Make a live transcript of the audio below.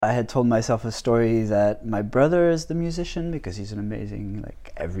I had told myself a story that my brother is the musician because he's an amazing,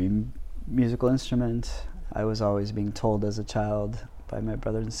 like every musical instrument. I was always being told as a child by my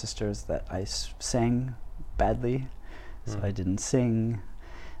brothers and sisters that I sang badly, so I didn't sing.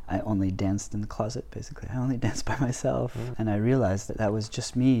 I only danced in the closet, basically. I only danced by myself. And I realized that that was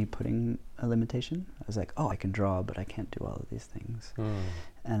just me putting a limitation. I was like, oh, I can draw, but I can't do all of these things.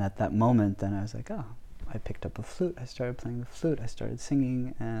 And at that moment, then I was like, oh, I picked up a flute, I started playing the flute, I started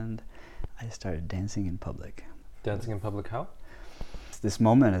singing, and I started dancing in public. Dancing in public how? This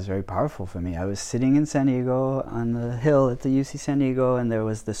moment is very powerful for me. I was sitting in San Diego on the hill at the UC San Diego, and there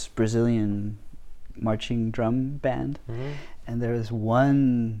was this Brazilian marching drum band, and there was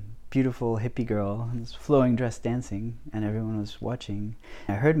one beautiful hippie girl in this flowing dress dancing, and everyone was watching.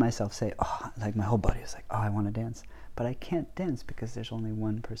 I heard myself say, oh, like my whole body was like, oh, I want to dance. But I can't dance because there's only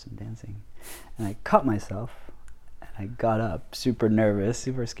one person dancing. And I caught myself, and I got up, super nervous,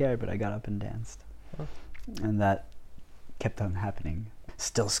 super scared, but I got up and danced. And that kept on happening.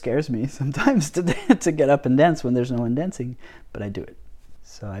 Still scares me sometimes to get up and dance when there's no one dancing, but I do it.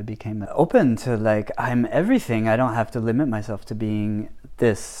 So I became open to, like, I'm everything. I don't have to limit myself to being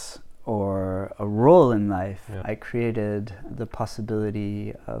this or a role in life. Yeah. I created the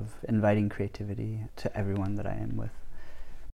possibility of inviting creativity to everyone that I am with.